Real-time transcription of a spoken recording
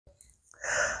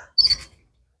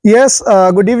Yes,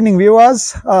 good evening,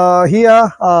 viewers.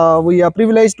 Here we are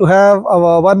privileged to have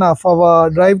one of our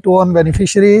drive to own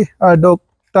beneficiary, Dr.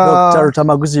 Dr.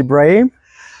 Tamaguzi Ibrahim.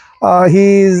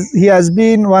 He has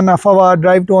been one of our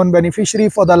drive to own beneficiary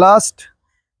for the last.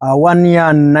 1 year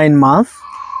and 9 months.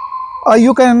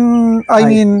 Yeah.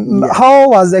 How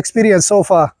was the experience so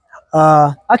far?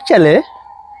 Actually,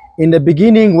 in the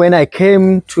beginning, when I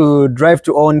came to Drive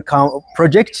to Own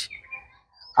project,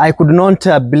 I could not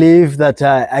believe that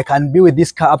I can be with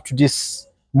this car up to this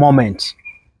moment.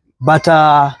 But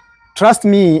trust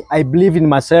me, I believe in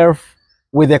myself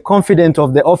with the confidence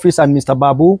of the office and Mr.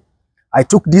 Babu. I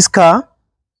took this car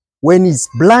when it's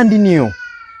brand new,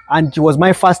 and it was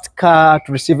my first car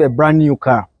to receive a brand new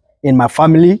car in my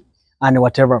family and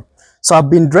whatever. So I've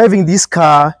been driving this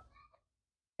car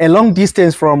a long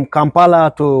distance from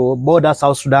Kampala to border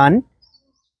South Sudan.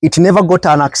 It never got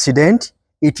an accident.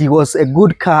 It was a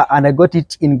good car and I got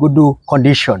it in good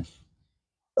condition.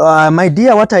 My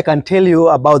dear, what I can tell you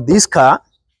about this car,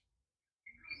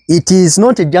 it is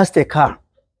not just a car.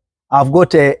 I've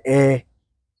got a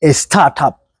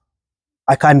startup.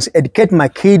 I can educate my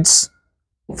kids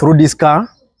through this car.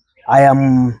 I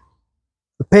am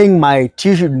paying my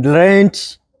tuition,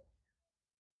 rent,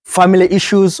 family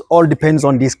issues, all depends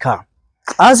on this car.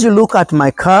 As you look at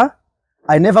my car,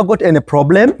 I never got any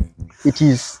problem. It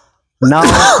is now,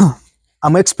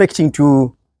 I'm expecting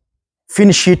to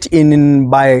finish it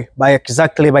by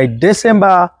exactly by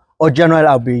December or January.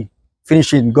 I'll be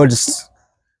finishing in God's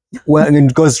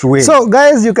way. So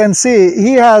guys, you can see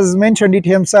he has mentioned it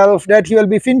himself that he will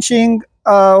be finishing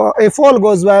if all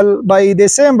goes well by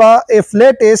December, if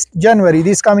latest January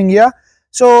this coming year.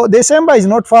 So December is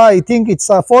not far. I think it's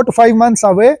 4 to 5 months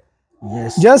away.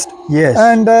 Yes. Yes.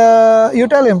 And you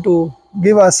tell him to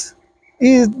give us.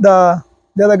 He's the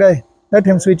other guy. Let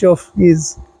him switch off.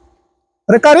 He's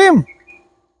Karim.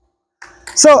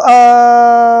 So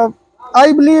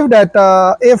I believe that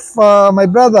if my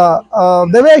brother,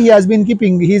 the way he has been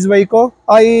keeping his vehicle,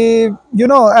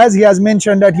 as he has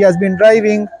mentioned that he has been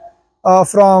driving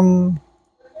from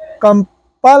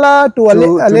Kampala to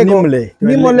Nimule,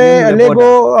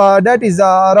 Alego, that is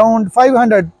around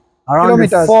 500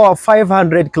 kilometers.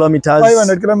 500 kilometers.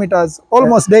 500 kilometers,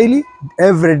 almost daily.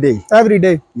 Every day. Every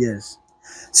day. Yes.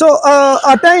 So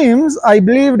at times, I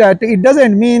believe that it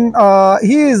doesn't mean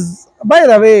he is, by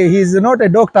the way, he is not a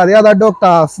doctor, the other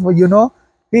doctor,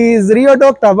 he is real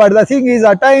doctor. But the thing is,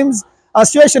 at times, a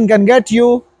situation can get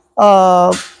you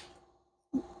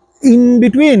in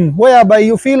between, whereby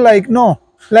you feel like, no,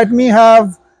 let me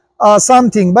have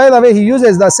something. By the way, he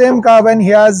uses the same car when he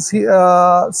has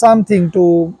something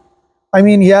to,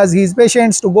 he has his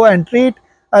patients to go and treat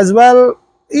as well.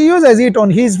 He uses it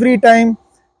on his free time.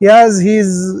 He has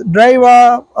his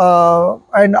driver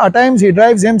and at times he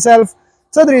drives himself.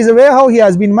 So there is a way how he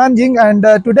has been managing, and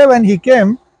today when he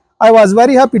came, I was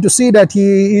very happy to see that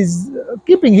he is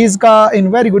keeping his car in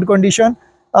very good condition.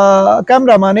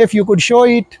 Cameraman, if you could show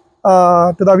it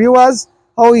to the viewers,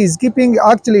 how he is keeping.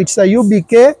 Actually, it's a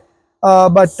UBK,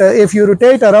 but if you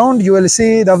rotate around, you will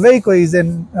see the vehicle is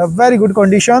in very good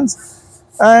conditions.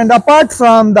 And apart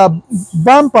from the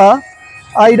bumper,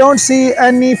 I don't see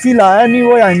any filler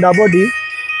anywhere in the body.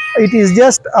 It is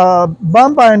just a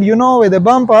bumper, and with the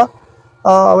bumper,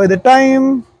 with the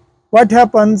time, what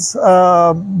happens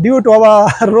due to our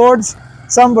roads,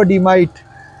 somebody might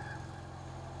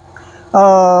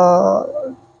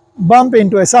bump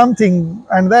into something,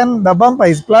 and then the bumper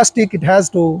is plastic, it has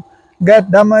to get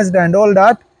damaged and all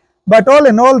that. But all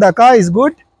in all, the car is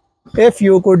good. If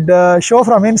you could show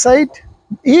from inside,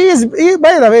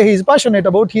 by the way, he is passionate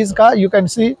about his car. You can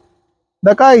see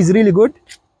the car is really good,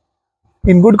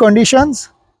 in good conditions,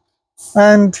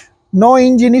 and no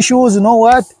engine issues, no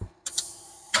what.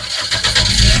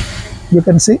 You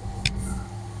can see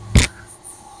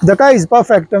the car is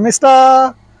perfect.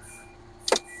 Mr.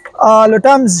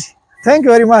 Lutamzi, thank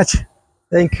you very much.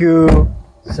 Thank you,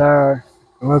 sir.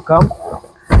 Welcome.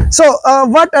 So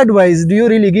what advice do you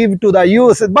really give to the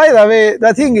youth? By the way,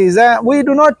 the thing is, we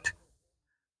do not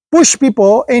push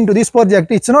people into this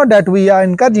project. It's not that we are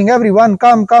encouraging everyone,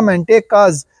 come and take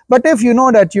cars. But if you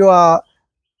know that you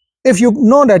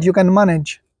can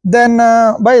manage, then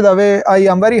by the way, I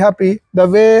am very happy the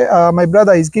way my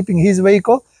brother is keeping his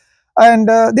vehicle. And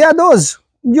there are those,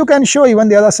 you can show even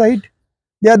the other side.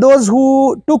 There are those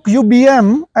who took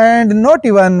UBM and not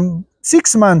even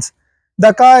 6 months.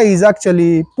 The car is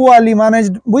actually poorly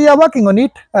managed. We are working on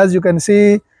it. As you can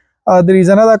see, there is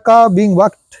another car being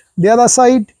worked the other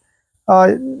side.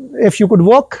 If you could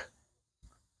walk.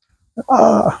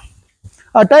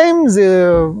 At times,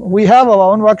 we have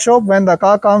our own workshop when the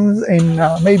car comes in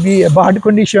maybe a bad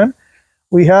condition.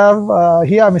 We have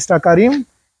here Mr. Karim.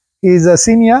 He is a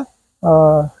senior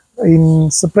in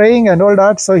spraying and all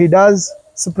that, so he does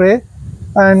spray.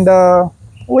 And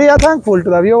we are thankful to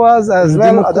the viewers as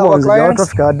well as our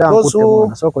clients, those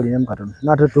who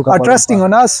are trusting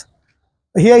on us.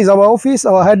 Here is our office,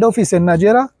 our head office in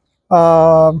Nigeria.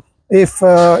 If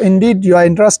indeed you are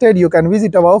interested, you can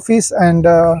visit our office and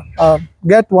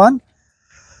get one.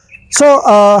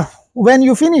 So when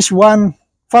you finish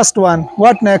first one,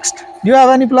 what next? Do you have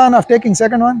any plan of taking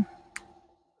second one?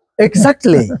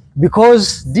 Exactly,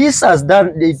 because this has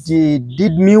done, it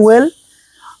did me well,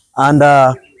 and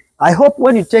I hope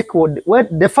when you take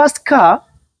the first car,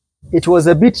 it was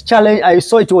a bit challenge. I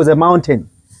saw it was a mountain,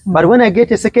 but when I get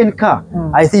a second car,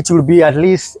 I think it will be at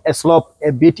least a slope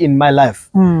a bit in my life.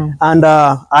 And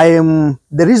I am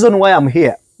the reason why I'm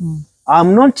here.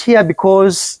 I'm not here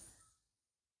because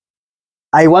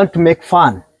I want to make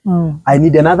fun. I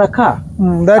need another car.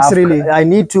 I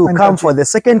need to come for the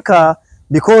second car,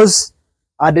 because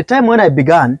at the time when I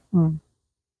began,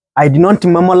 I did not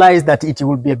memorize that it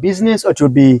will be a business or it will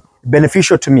be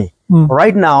beneficial to me.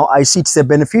 Right now, I see it's a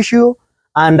beneficial,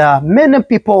 and many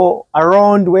people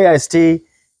around where I stay,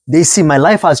 they see my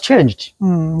life has changed.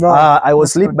 Wow. I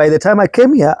was sleeping, by the time I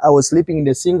came here, I was sleeping in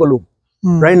the single room.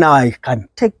 Right now, I can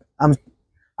take,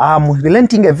 I'm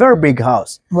renting a very big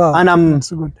house. Wow.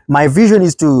 And my vision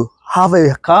is to have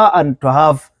a car and to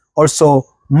have also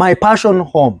my passion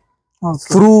home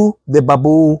through the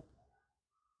Babu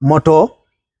Motor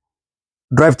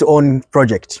Drive to Own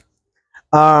project.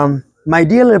 My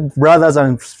dear brothers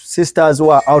and sisters who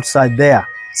are outside there,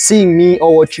 seeing me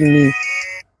or watching me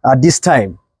at this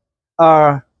time,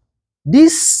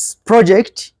 this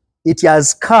project, it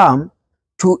has come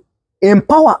to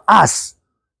empower us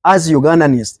as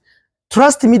Ugandans.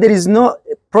 Trust me, there is no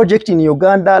project in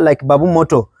Uganda like Babu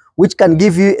Motor, which can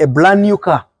give you a brand new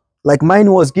car. Like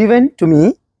mine was given to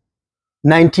me,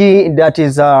 1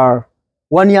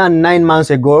 year and 9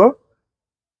 months ago.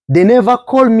 They never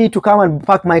called me to come and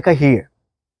park my car here.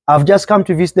 I've just come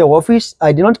to visit the office.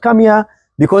 I did not come here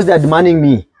because they are demanding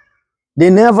me. They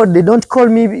don't call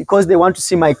me because they want to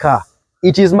see my car.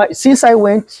 It is since I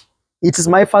went, it is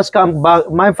my first time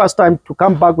to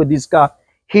come back with this car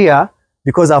here,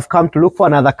 because I've come to look for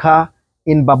another car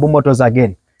in Babu Motors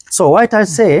again. So what I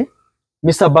say,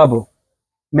 Mr. Babu,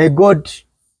 may God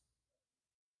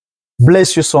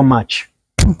bless you so much.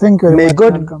 Thank you. May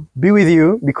God be with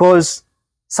you, because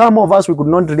some of us, we could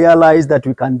not realize that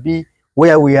we can be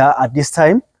where we are at this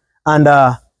time. And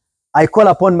I call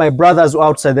upon my brothers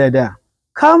outside there.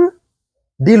 Come,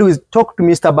 talk to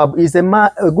Mr. Babu. He's a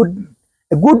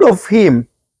good of him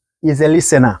is a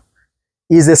listener.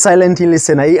 He's a silent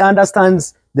listener. He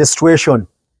understands the situation.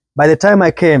 By the time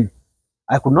I came,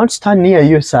 I could not stand near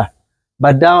you, sir.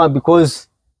 But now, because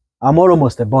I'm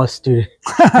almost a boss too.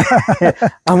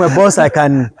 I'm a boss, I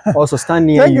can also stand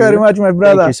near you. Thank you very much, my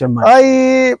brother. Thank you so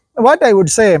much. What I would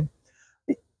say,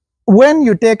 when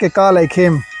you take a car like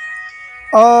him,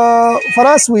 for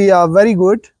us, we are very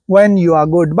good when you are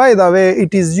good. By the way,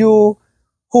 it is you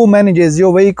who manages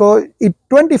your vehicle.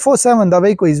 24/7, the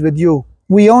vehicle is with you.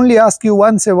 We only ask you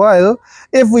once a while,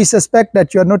 if we suspect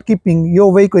that you are not keeping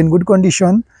your vehicle in good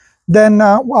condition, then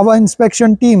our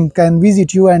inspection team can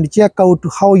visit you and check out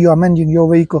how you are managing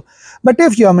your vehicle. But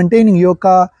if you are maintaining your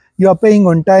car, you are paying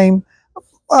on time,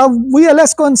 we are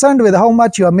less concerned with how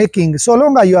much you are making. So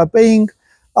long as you are paying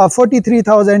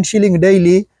 43,000 shilling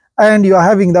daily and you are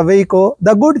having the vehicle,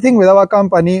 the good thing with our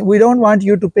company, we don't want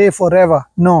you to pay forever.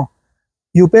 No,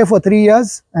 you pay for 3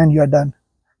 years and you are done.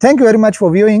 Thank you very much for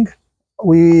viewing.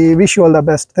 We wish you all the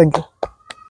best. Thank you.